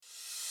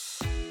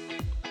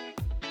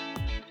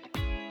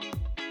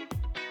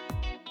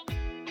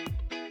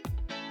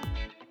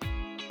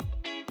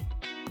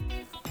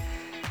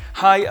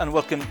Hi and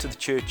welcome to the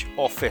church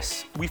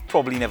office. We've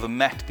probably never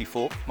met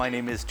before. My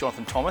name is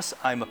Jonathan Thomas.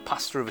 I'm a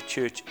pastor of a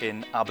church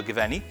in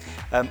Abergavenny,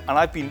 and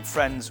I've been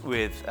friends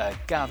with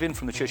Gavin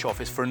from the church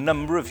office for a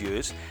number of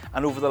years,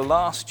 and over the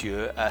last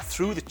year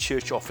through the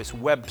church office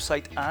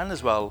website and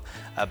as well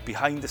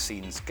behind the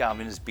scenes,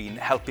 Gavin has been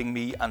helping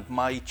me and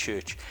my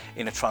church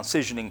in a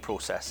transitioning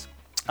process.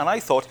 And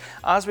I thought,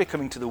 as we're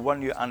coming to the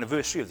 1 year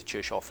anniversary of the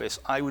church office,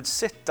 I would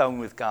sit down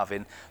with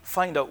Gavin,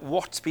 find out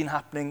what's been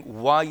happening,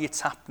 why it's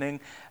happening,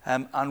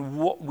 and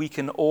what we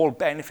can all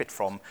benefit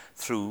from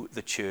through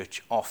the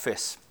church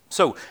office.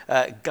 So,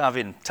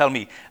 Gavin, tell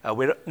me,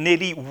 we're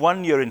nearly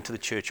 1 year into the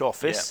church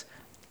office.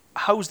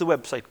 Yeah. How's the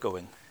website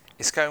going?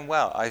 It's going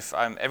well.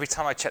 Every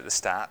time I check the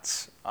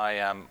stats, I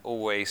am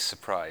always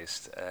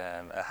surprised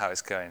at how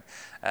it's going.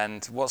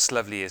 And what's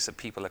lovely is that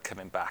people are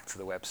coming back to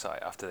the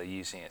website after they're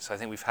using it. So I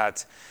think we've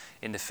had,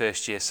 in the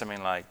first year,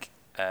 something like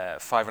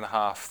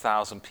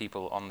 5,500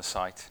 people on the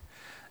site,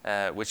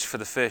 which for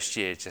the first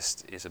year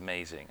just is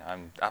amazing.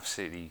 I'm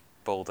absolutely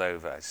bowled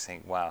over. I just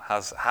think, wow,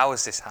 how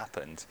has this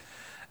happened?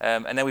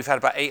 And then we've had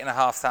about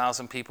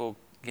 8,500 people,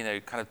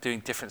 kind of doing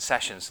different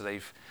sessions. So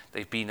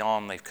they've been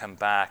on, they've come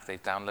back,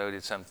 they've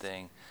downloaded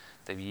something,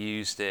 they've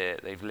used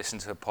it, they've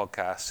listened to a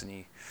podcast,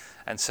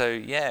 and so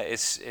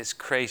it's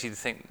crazy to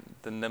think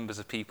the numbers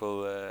of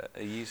people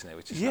are using it,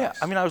 which is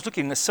nice. I mean, I was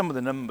looking at some of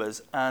the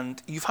numbers,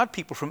 and you've had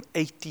people from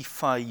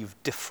 85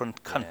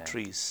 different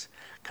countries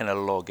kind of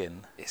log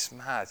in. It's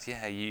mad,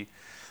 yeah.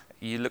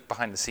 You look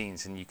behind the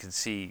scenes and you can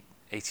see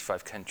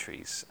 85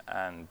 countries,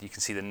 and you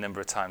can see the number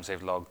of times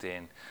they've logged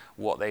in,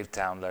 what they've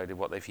downloaded,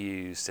 what they've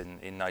used.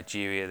 And in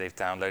Nigeria, they've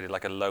downloaded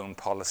like a loan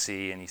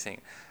policy, and you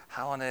think,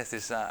 how on earth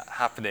is that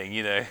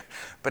happening,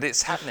 But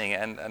it's happening,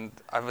 and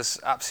I was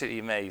absolutely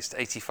amazed.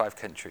 85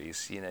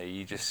 countries,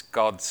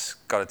 God's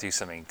got to do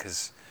something,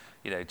 because,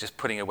 just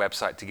putting a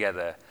website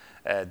together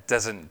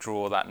doesn't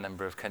draw that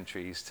number of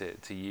countries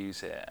to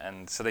use it.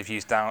 And so they've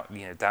used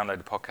download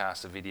a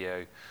podcast, a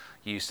video,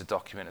 used a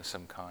document of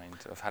some kind.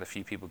 I've had a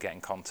few people get in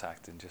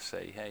contact and just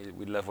say, hey,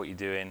 we love what you're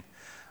doing,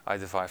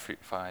 either via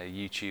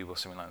YouTube or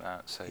something like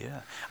that. So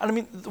yeah, and I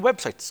mean, the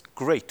website's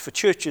great for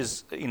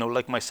churches.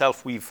 Like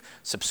myself, we've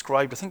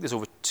subscribed. I think there's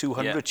over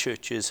 200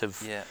 churches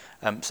have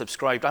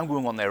subscribed. I'm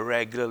going on there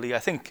regularly. I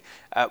think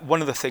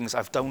one of the things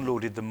I've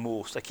downloaded the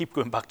most, I keep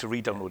going back to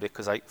re-download it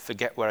because I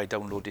forget where I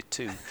download it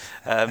to,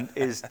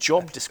 is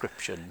job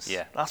descriptions.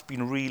 Yeah, that's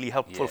been really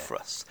helpful for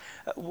us.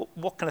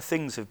 What kind of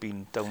things have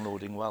been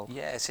downloading well?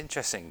 Yeah, it's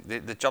interesting.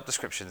 The job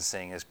descriptions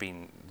thing has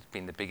been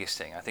the biggest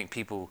thing. I think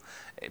people,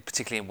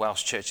 particularly in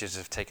Welsh churches,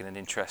 have taken an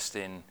interest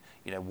in,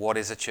 what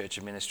is a church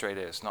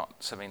administrator? It's not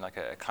something like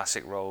a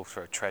classic role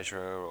for a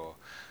treasurer or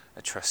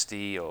a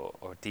trustee or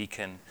a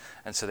deacon,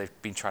 and so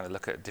they've been trying to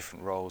look at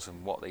different roles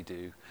and what they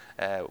do.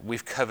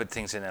 We've covered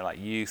things in there like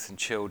youth and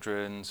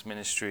children's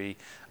ministry,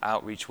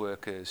 outreach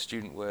workers,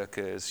 student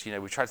workers.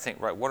 We try to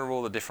think, right, what are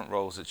all the different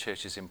roles that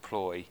churches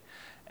employ,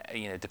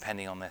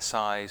 depending on their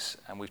size,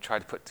 and we've tried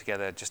to put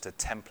together just a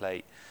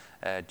template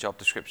job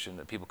description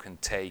that people can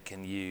take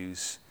and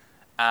use,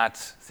 add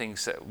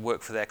things that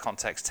work for their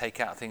context, take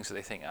out things that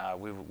they think,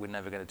 we're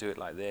never going to do it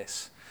like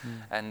this.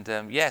 And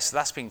so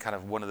that's been kind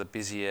of one of the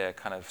busier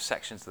kind of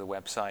sections of the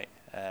website,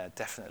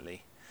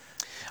 definitely.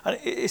 And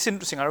it's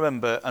interesting, I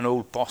remember an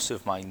old boss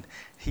of mine,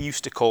 he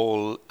used to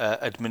call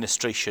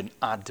administration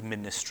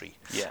administry.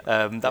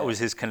 That was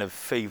his kind of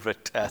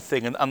favourite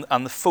thing.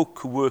 And the folk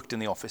who worked in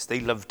the office,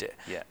 they loved it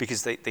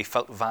because they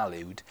felt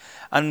valued.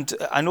 And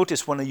I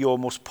noticed one of your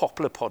most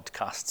popular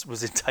podcasts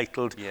was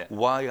entitled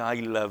Why I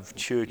Love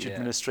Church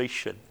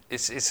Administration.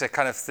 It's a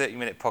kind of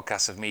 30-minute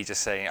podcast of me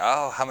just saying,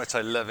 how much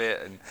I love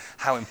it and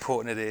how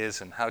important it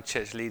is and how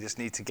church leaders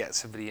need to get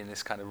somebody in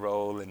this kind of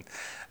role.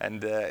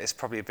 And it's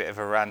probably a bit of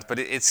a rant, but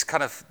it's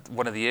kind of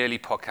one of the early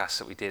podcasts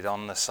that we did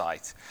on the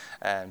site,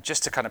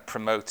 just to kind of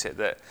promote it,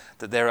 that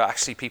there are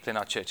actually people in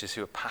our churches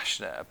who are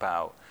passionate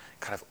about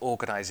kind of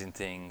organizing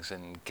things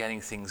and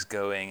getting things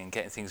going and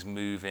getting things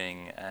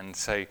moving. And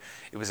so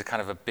it was a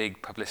kind of a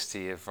big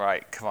publicity of,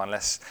 right, come on,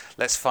 let's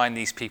find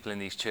these people in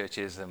these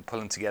churches and pull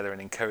them together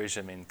and encourage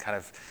them in kind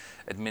of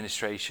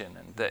administration,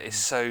 and that is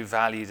so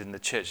valued and the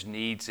church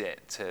needs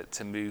it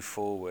to move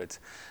forward.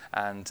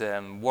 And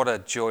what a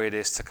joy it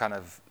is to kind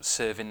of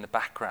serve in the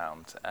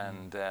background,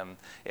 and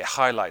it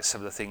highlights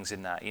some of the things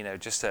in that,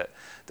 just that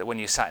when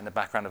you're sat in the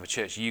background of a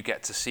church, you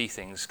get to see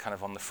things kind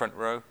of on the front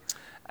row,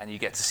 and you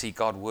get to see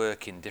God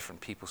work in different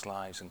people's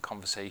lives and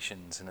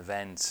conversations and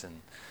events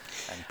and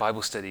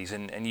Bible studies,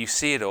 and you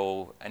see it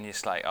all, and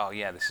it's like, oh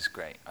yeah, this is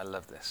great. I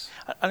love this.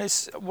 And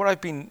it's what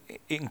I've been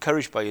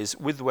encouraged by is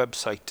with the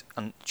website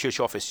and church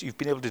office, you've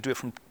been able to do it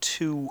from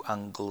two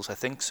angles, I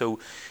think. So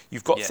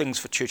you've got things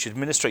for church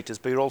administrators,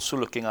 but you're also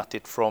looking at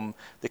it from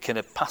the kind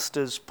of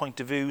pastor's point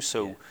of view.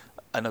 So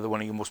another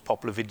one of your most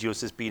popular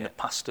videos has been a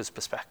pastor's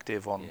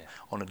perspective on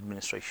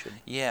administration.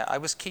 Yeah, I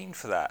was keen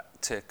for that,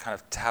 to kind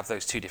of to have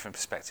those two different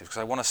perspectives, because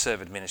I want to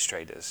serve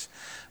administrators,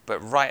 but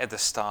right at the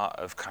start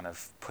of kind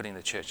of putting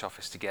the church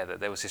office together,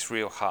 there was this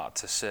real heart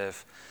to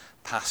serve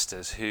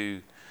pastors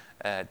who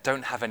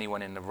don't have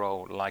anyone in the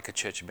role like a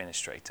church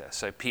administrator.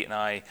 So Pete and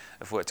I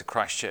have worked at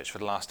Christ Church for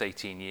the last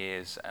 18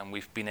 years, and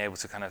we've been able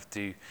to kind of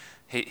do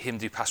him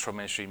do pastoral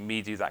ministry,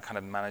 me do that kind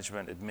of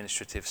management,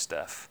 administrative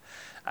stuff,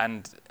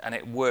 and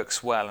it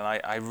works well. And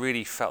I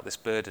really felt this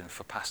burden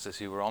for pastors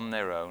who were on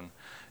their own,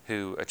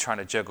 who are trying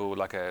to juggle,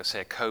 like a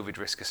COVID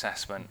risk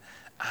assessment,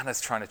 and is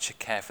trying to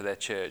care for their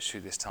church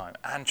through this time,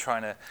 and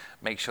trying to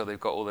make sure they've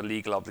got all the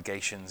legal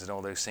obligations and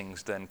all those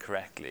things done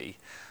correctly.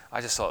 I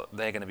just thought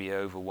they're going to be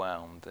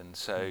overwhelmed, and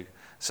so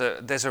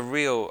there's a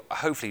real,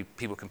 hopefully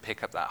people can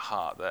pick up that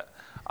heart that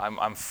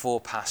I'm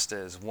for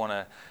pastors, want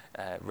to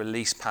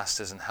release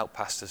pastors and help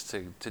pastors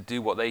to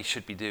do what they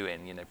should be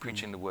doing,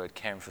 preaching the word,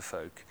 caring for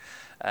folk.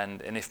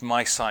 And if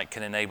my site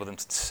can enable them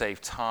to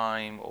save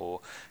time, or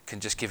can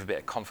just give a bit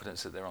of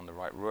confidence that they're on the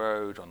right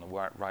road, on the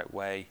right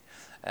way,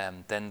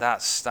 then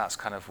that's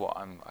kind of what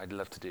I'd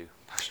love to do.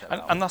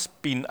 And that's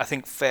been, I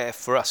think, fair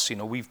for us.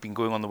 We've been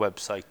going on the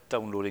website,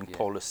 downloading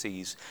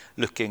policies,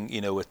 looking,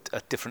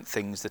 at different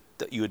things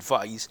that you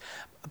advise.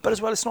 But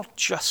as well, it's not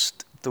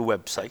just the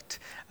website.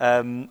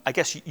 I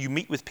guess you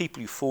meet with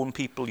people, you phone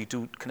people, you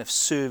do kind of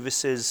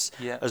services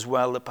as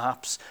well that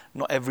perhaps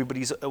not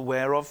everybody's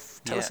aware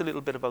of. Tell us a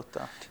little bit about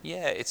that.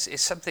 Yeah,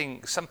 it's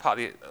something, some part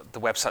of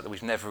the website that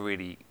we've never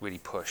really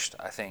pushed.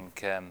 I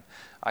think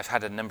I've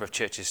had a number of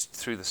churches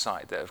through the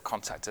site that have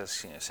contacted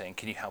us, saying,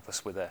 can you help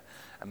us with a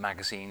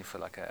magazine for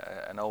like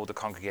an older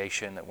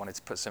congregation that wanted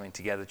to put something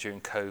together during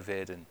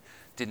COVID and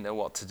didn't know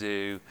what to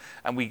do,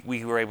 and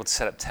we were able to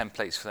set up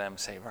templates for them,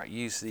 say, right,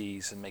 use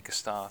these and make a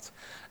start.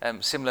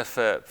 Similar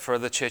for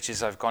other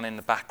churches, I've gone in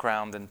the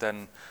background and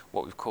done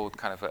what we've called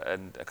kind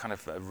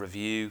of a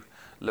review,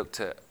 looked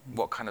at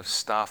what kind of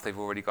staff they've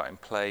already got in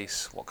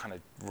place, what kind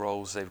of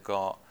roles they've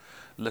got,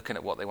 looking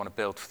at what they want to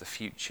build for the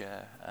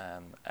future,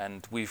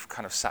 and we've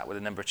kind of sat with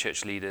a number of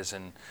church leaders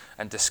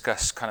and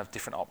discussed kind of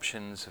different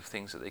options of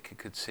things that they could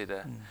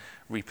consider,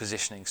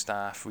 repositioning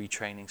staff,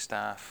 retraining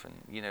staff,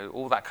 and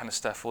all that kind of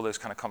stuff, all those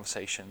kind of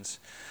conversations.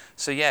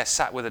 So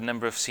sat with a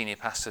number of senior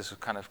pastors who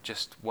kind of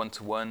just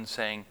one-to-one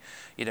saying,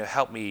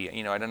 help me,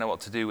 I don't know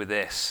what to do with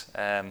this.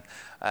 We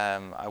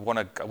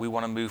want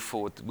to move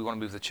forward, we want to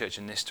move the church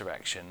in this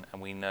direction,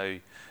 and we know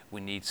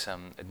we need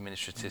some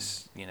administrative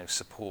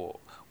support.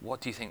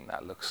 What do you think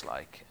that looks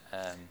like?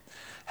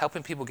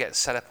 Helping people get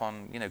set up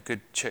on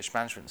good church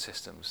management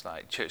systems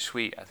like Church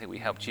Suite. I think we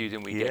helped you,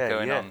 didn't we, get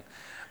going on,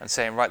 and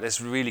saying, right,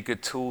 there's really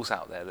good tools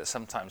out there that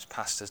sometimes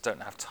pastors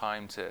don't have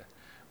time to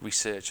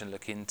research and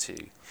look into,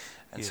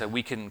 and so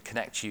we can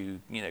connect you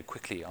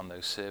quickly on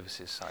those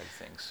services side of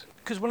things.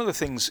 Because one of the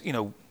things,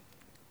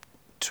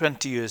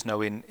 20 years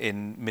now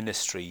in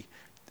ministry,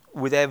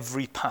 with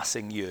every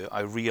passing year, I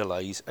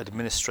realise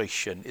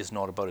administration is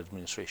not about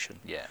administration.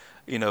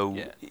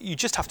 You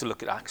just have to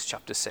look at Acts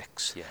chapter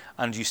 6,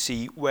 and you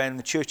see when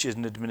the church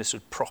isn't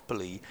administered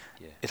properly,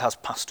 it has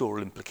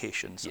pastoral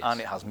implications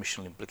and it has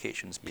missional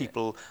implications.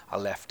 People are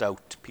left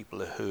out,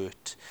 people are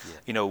hurt.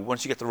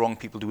 Once you get the wrong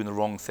people doing the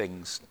wrong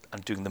things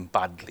and doing them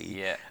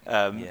badly,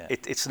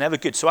 it's never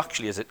good. So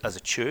actually, as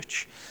a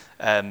church,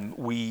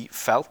 we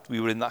felt we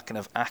were in that kind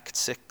of Act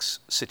 6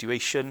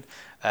 situation.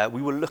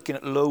 We were looking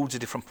at loads of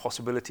different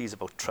possibilities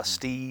about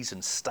trustees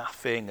and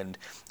staffing and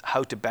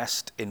how to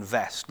best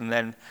invest. And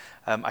then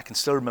I can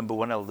still remember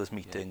one elders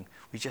meeting.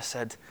 We just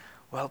said,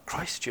 well,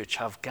 Christ Church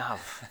have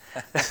Gav.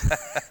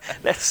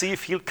 Let's see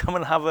if he'll come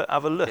and have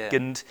a look.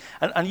 And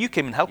you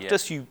came and helped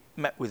us. You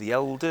met with the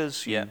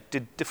elders. You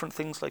did different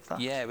things like that.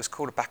 Yeah, it was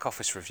called a back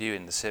office review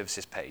in the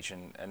services page.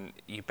 And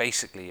you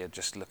basically are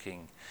just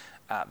looking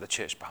at the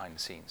church behind the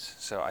scenes.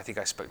 So I think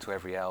I spoke to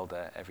every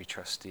elder, every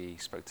trustee,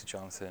 spoke to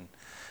Jonathan,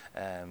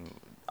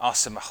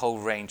 asked them a whole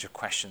range of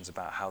questions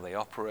about how they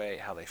operate,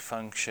 how they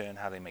function,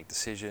 how they make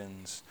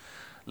decisions,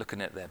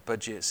 looking at their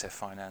budgets, their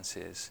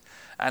finances.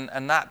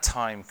 And that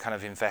time kind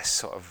of invests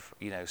sort of,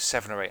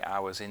 7 or 8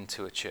 hours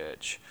into a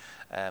church.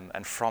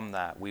 And from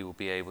that, we will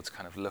be able to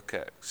kind of look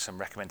at some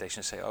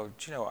recommendations, say, oh,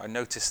 do you know what, I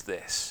noticed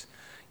this.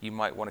 You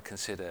might want to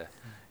consider,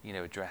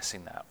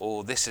 addressing that.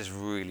 Or this is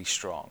really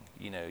strong.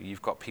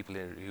 You've got people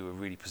who are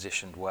really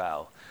positioned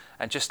well.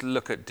 And just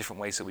look at different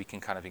ways that we can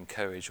kind of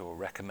encourage or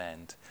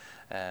recommend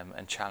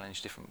and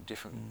challenge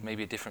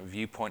maybe a different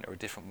viewpoint or a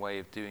different way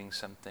of doing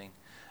something.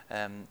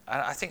 And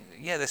I think,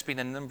 there's been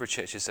a number of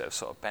churches that have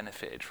sort of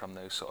benefited from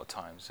those sort of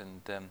times.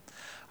 And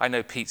I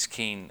know Pete's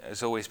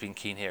has always been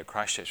keen here at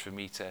Christ Church for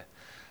me to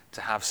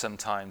have some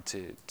time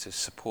to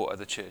support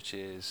other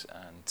churches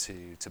and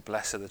to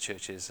bless other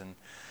churches.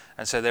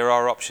 And so there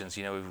are options.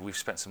 We've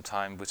spent some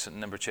time with a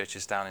number of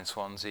churches down in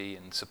Swansea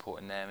and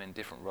supporting them in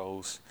different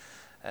roles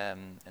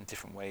and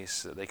different ways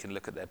so that they can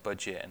look at their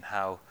budget and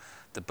how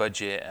the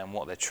budget and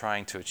what they're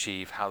trying to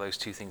achieve, how those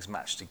two things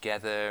match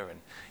together.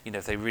 And,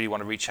 if they really want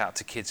to reach out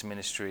to kids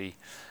ministry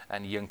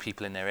and young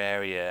people in their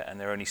area and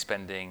they're only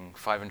spending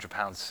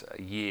 £500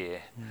 a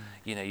year,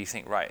 you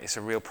think, right, it's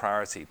a real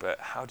priority, but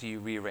how do you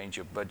rearrange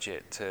your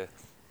budget to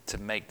to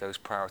make those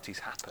priorities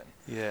happen.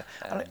 Yeah,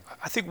 and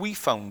I think we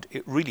found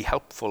it really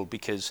helpful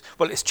because,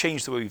 well, it's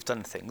changed the way we've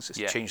done things.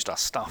 It's changed our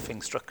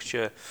staffing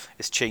structure.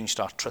 It's changed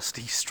our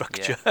trustee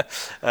structure.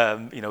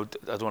 You know,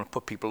 I don't want to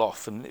put people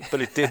off,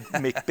 but it did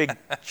make big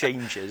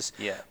changes.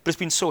 But it's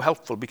been so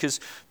helpful because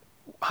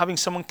having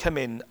someone come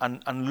in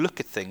and look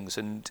at things,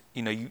 and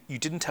you know, you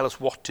didn't tell us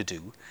what to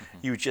do.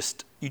 You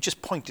just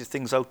pointed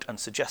things out and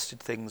suggested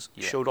things,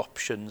 showed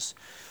options,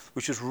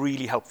 which was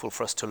really helpful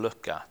for us to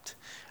look at.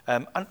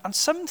 And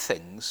some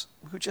things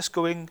we were just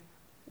going,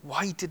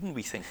 why didn't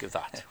we think of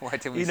that? Why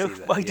didn't we see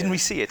that? Why didn't we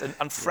see it?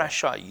 And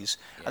fresh eyes.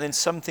 And then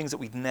some things that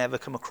we'd never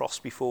come across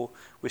before,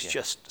 which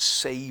just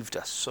saved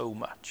us so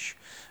much.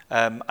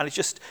 And it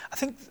just, I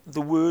think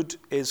the word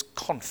is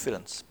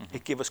confidence.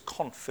 It gave us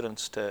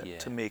confidence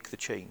to make the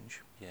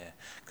change. Yeah,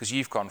 because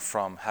you've gone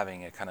from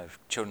having a kind of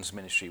children's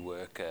ministry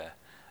worker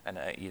and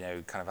a, you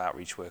know, kind of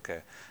outreach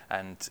worker,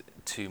 and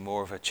to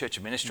more of a church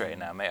administrator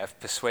now, mate. I've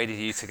persuaded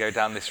you to go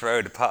down this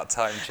road, a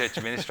part-time church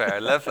administrator. I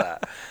love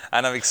that,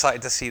 and I'm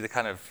excited to see the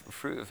kind of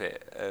fruit of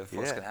it, of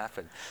what's going to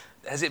happen.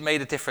 Has it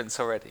made a difference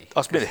already?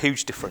 It's made a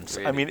huge difference.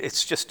 Really? I mean,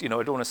 it's just, you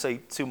know, I don't want to say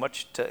too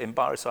much to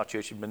embarrass our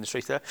church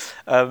administrator,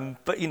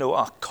 but, you know,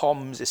 our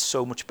comms is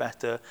so much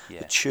better.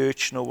 The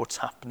church know what's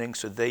happening,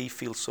 so they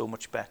feel so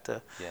much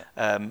better.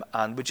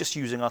 And we're just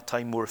using our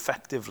time more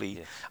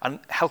effectively and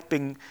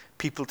helping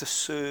people to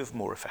serve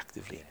more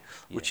effectively,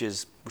 which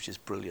is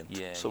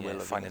brilliant. So we're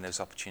finding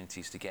those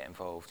opportunities to get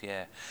involved.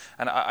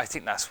 And I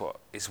think that's what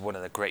is one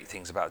of the great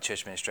things about the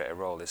church administrator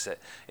role, is that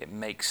it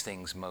makes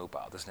things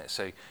mobile, doesn't it?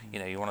 So, you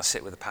know, you want to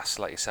sit with a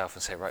pastor like yourself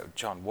and say, right,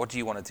 John, what do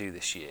you want to do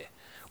this year?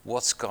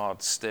 What's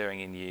God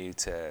stirring in you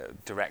to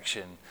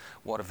direction?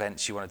 What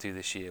events you want to do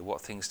this year? What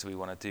things do we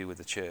want to do with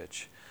the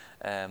church?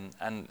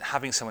 And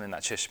having someone in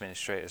that church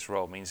administrator's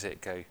role means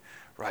it go,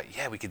 right,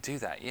 we could do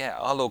that.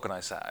 I'll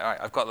organise that. All right,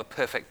 I've got the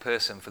perfect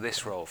person for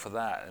this role, for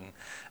that,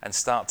 and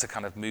start to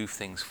kind of move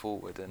things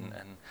forward. And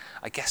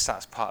I guess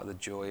that's part of the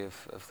joy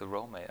of the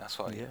role, mate. That's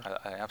why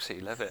I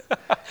absolutely love it.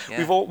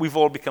 We've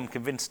all become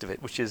convinced of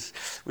it, which is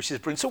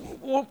brilliant. So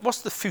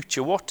what's the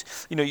future? What,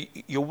 you know,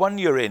 you're 1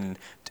 year in.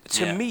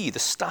 To me, the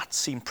stats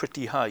seem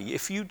pretty high.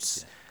 If you'd,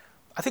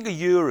 I think a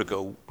year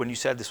ago when you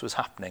said this was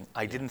happening,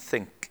 I didn't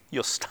think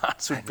your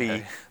stats would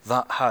be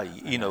that high,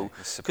 you know,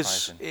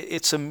 because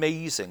it's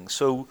amazing.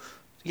 So,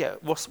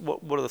 what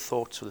are the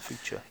thoughts for the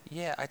future?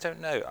 I don't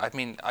know. I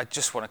mean, I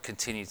just want to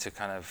continue to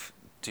kind of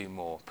do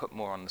more, put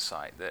more on the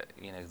site that,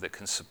 you know, that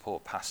can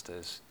support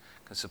pastors,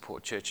 can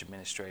support church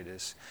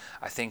administrators.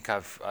 I think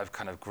I've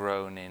kind of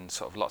grown in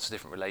sort of lots of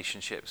different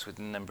relationships with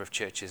a number of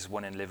churches,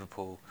 one in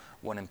Liverpool,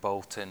 one in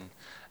Bolton,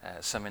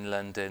 some in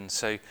London.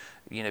 So,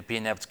 you know,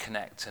 being able to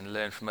connect and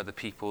learn from other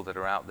people that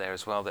are out there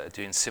as well that are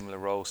doing similar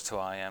roles to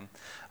I am.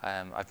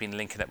 I've been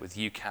linking up with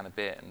UCAN a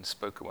bit and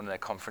spoke at one of their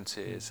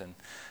conferences,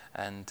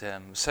 and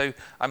so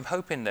I'm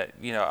hoping that,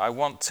 you know, I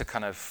want to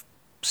kind of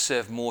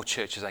serve more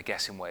churches, I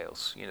guess, in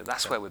Wales. You know,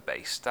 that's where we're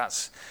based.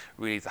 That's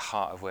really the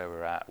heart of where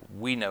we're at.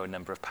 We know a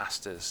number of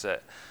pastors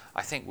that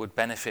I think would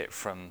benefit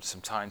from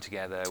some time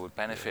together, would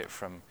benefit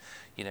from,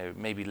 you know,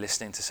 maybe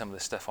listening to some of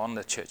the stuff on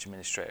the church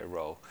administrator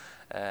role.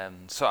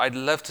 So I'd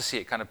love to see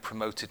it kind of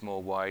promoted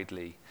more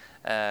widely.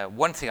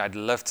 One thing I'd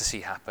love to see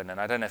happen, and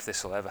I don't know if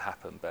this will ever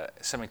happen,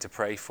 but something to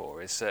pray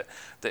for, is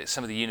that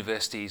some of the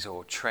universities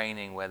or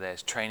training, where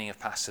there's training of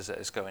pastors that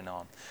is going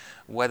on,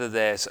 whether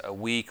there's a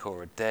week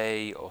or a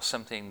day or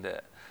something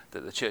that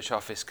the church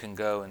office can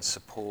go and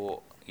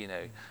support, you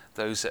know,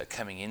 those that are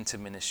coming into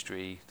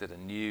ministry, that are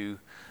new,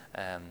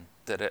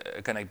 that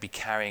are going to be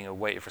carrying a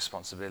weight of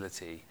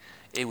responsibility.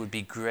 It would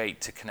be great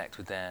to connect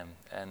with them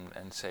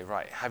and say,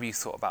 right, have you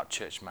thought about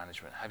church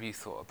management? Have you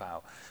thought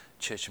about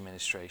church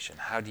administration?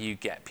 How do you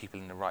get people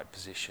in the right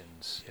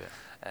positions?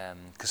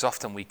 Because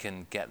often we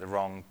can get the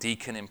wrong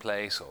deacon in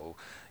place, or,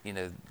 you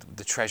know,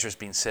 the treasurer's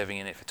been serving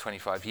in it for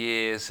 25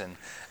 years and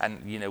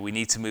you know, we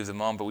need to move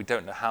them on, but we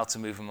don't know how to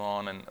move them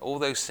on, and all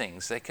those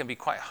things, they can be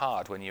quite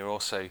hard when you're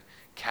also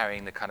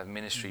carrying the kind of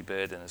ministry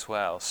burden as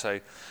well. So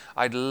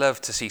I'd love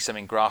to see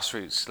something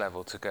grassroots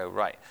level to go,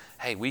 right,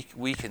 hey,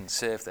 we can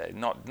serve there.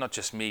 Not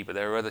just me, but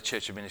there are other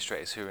church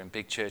administrators who are in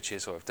big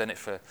churches or have done it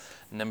for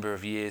a number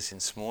of years in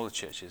smaller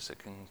churches that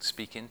can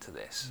speak into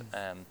this.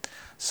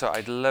 So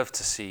I'd love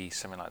to see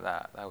something like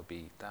that. That would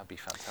be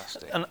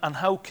fantastic. And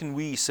how can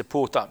we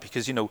support that?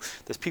 Because, you know,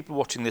 there's people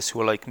watching this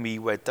who are like me.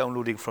 We're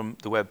downloading from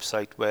the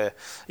website where,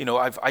 you know,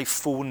 I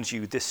phoned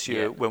you this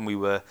year when we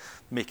were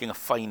making a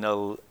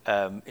final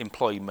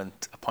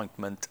employment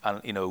appointment,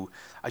 and, you know,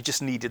 I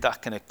just needed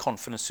that kind of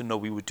confidence to know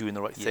we were doing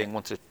the right thing.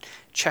 Wanted to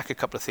check a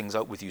couple of things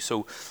out with you.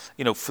 So,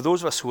 you know, for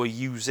those of us who are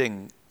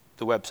using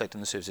the website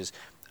and the services,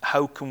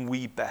 how can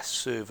we best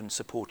serve and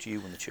support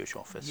you in the church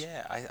office?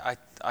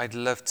 I'd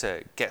love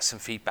to get some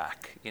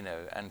feedback, you know,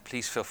 and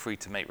please feel free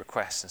to make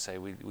requests and say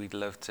we'd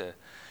love to,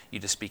 you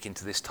to speak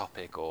into this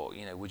topic, or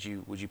would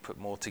you put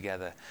more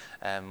together?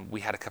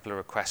 We had a couple of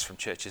requests from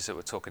churches that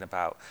were talking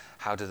about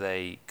how do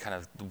they kind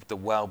of the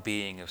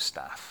well-being of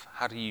staff.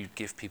 How do you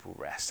give people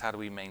rest? How do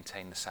we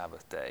maintain the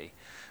Sabbath day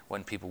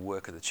when people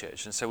work at the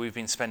church? And so we've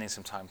been spending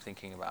some time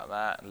thinking about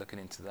that and looking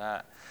into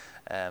that.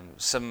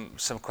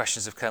 Some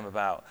questions have come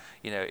about,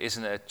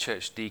 isn't a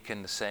church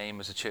deacon the same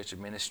as a church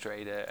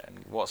administrator, and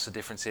what's the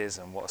differences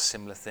and what are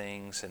similar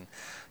things? And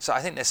so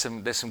I think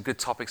there's some good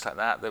topics like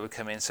that would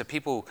come in. So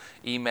people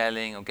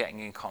emailing or getting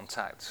in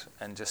contact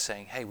and just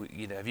saying, hey,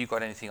 have you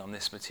got anything on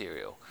this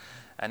material?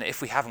 And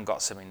if we haven't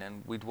got something,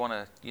 then we'd want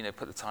to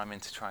put the time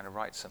into trying to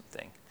write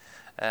something.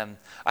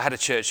 I had a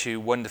church who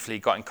wonderfully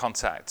got in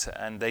contact,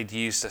 and they'd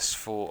used us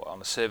on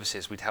the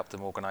services. We'd helped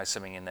them organise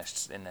something in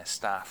their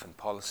staff and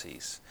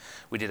policies.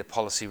 We did a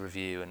policy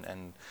review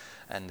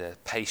and a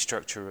pay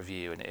structure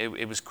review, and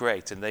it was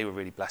great, and they were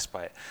really blessed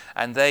by it.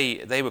 And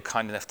they were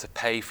kind enough to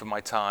pay for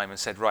my time and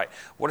said, right,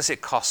 what does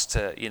it cost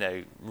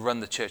to run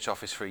the church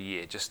office for a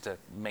year just to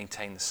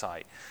maintain the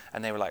site?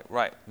 And they were like,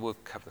 right, we'll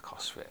cover the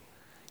cost of it.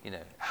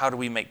 How do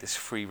we make this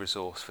free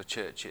resource for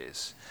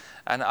churches?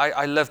 And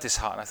I loved this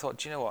heart, and I thought,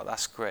 do you know what,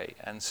 that's great.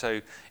 And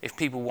so if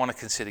people want to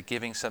consider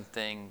giving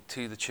something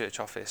to the church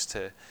office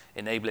to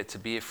enable it to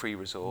be a free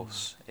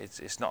resource,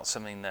 it's not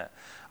something that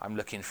I'm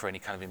looking for any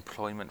kind of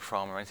employment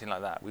from or anything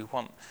like that. We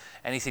want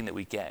anything that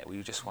we get,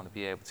 we just want to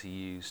be able to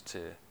use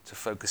to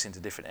focus into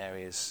different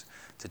areas,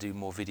 to do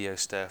more video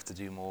stuff, to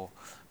do more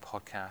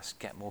podcasts,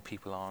 get more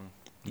people on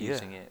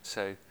using it.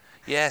 So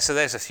so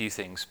there's a few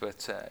things,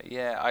 but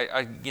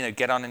I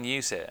get on and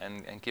use it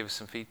and give us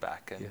some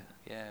feedback, and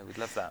we'd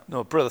love that.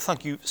 No, brother,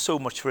 thank you so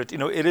much for it.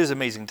 It is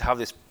amazing to have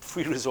this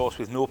free resource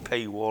with no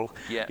paywall,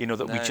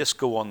 we just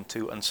go on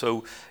to, and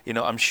so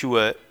I'm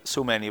sure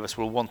so many of us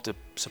will want to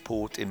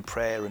support in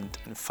prayer and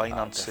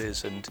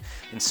finances and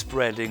in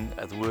spreading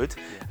the word.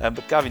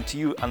 But Gavin, to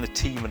you and the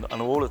team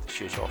and all of the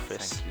church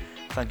office,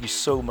 thank you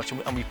so much,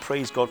 and we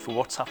praise God for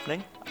what's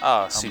happening.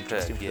 Oh,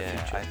 superb!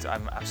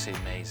 I'm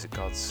absolutely amazed at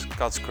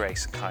God's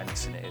grace and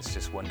kindness in it. It's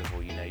just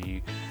wonderful.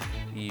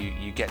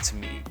 You get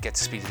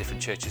to speak to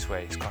different churches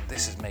where He's gone,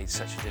 this has made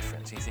such a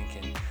difference. You're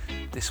thinking,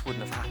 this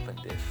wouldn't have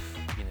happened if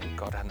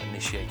God hadn't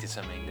initiated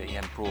something, that He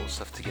hadn't brought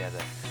stuff together.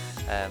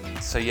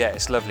 So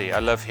it's lovely. I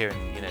love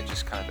hearing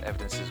just kind of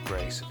evidences of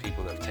grace of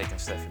people that have taken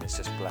stuff and it's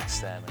just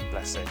blessed them and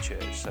blessed their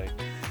church. So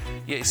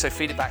so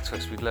feed it back to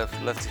us. We'd love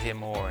to hear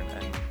more,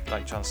 and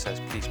like John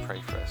says, please pray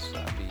for us.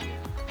 That'd be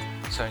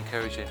so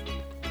encouraging.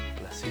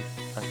 Bless you.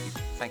 Thank you.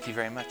 Thank you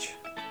very much.